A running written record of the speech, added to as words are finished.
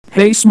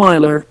Hey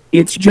Smiler,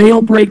 it's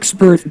Jailbreak's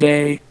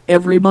birthday.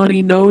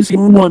 Everybody knows you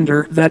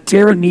wonder that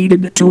Tara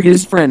needed to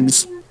his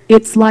friends.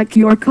 It's like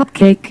your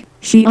Cupcake.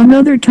 She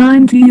another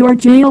time to your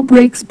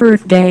Jailbreak's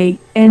birthday.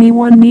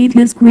 Anyone need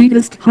his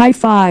greatest high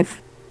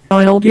five?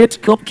 I'll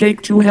get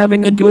Cupcake to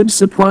having a good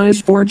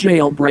surprise for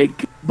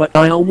Jailbreak, but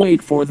I'll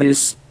wait for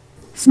this.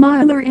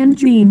 Smiler and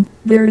Jean,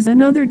 there's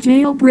another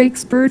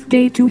Jailbreak's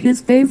birthday to his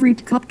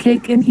favorite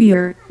Cupcake in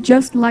here,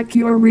 just like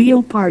your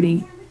real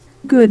party.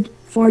 Good,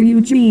 for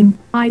you Jean,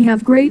 I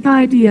have great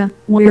idea,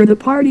 where the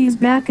party's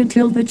back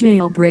until the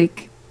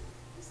Jailbreak.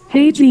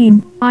 Hey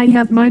Jean, I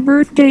have my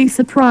birthday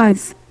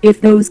surprise, if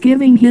those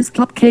giving his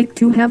Cupcake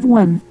to have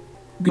one.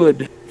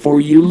 Good,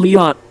 for you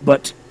Leah,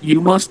 but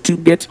you must to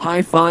get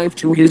high five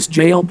to his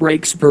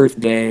Jailbreak's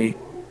birthday.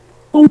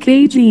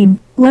 Okay Jean,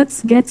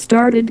 let's get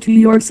started to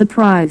your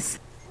surprise.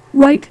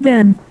 Right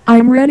then,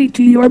 I'm ready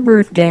to your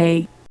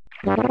birthday.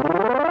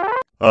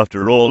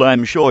 After all,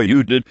 I'm sure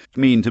you didn't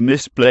mean to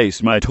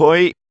misplace my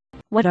toy.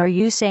 What are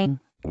you saying?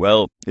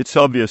 Well, it's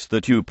obvious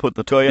that you put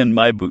the toy in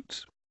my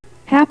boots.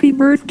 Happy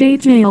birthday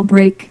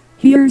Jailbreak,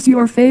 here's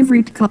your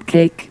favorite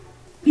Cupcake.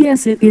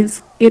 Yes it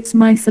is, it's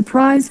my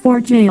surprise for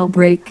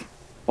Jailbreak.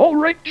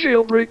 Alright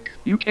Jailbreak,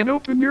 you can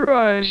open your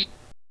eyes.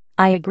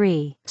 I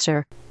agree,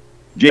 sir.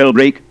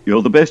 Jailbreak,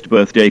 you're the best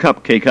birthday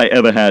cupcake I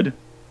ever had.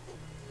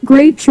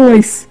 Great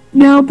choice,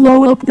 now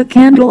blow up the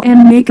candle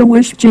and make a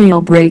wish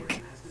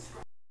Jailbreak.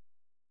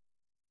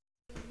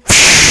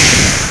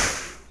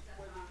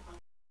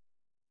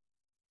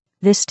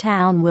 This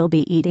town will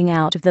be eating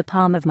out of the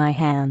palm of my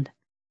hand.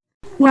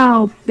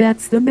 Wow,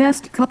 that's the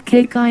best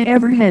Cupcake I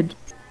ever had.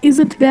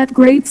 Isn't that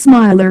great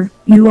Smiler,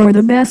 you are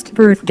the best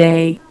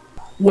birthday.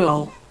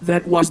 Well,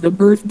 that was the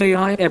birthday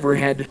I ever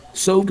had,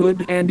 so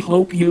good and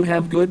hope you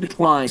have good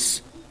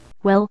twice.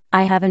 Well,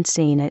 I haven't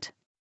seen it.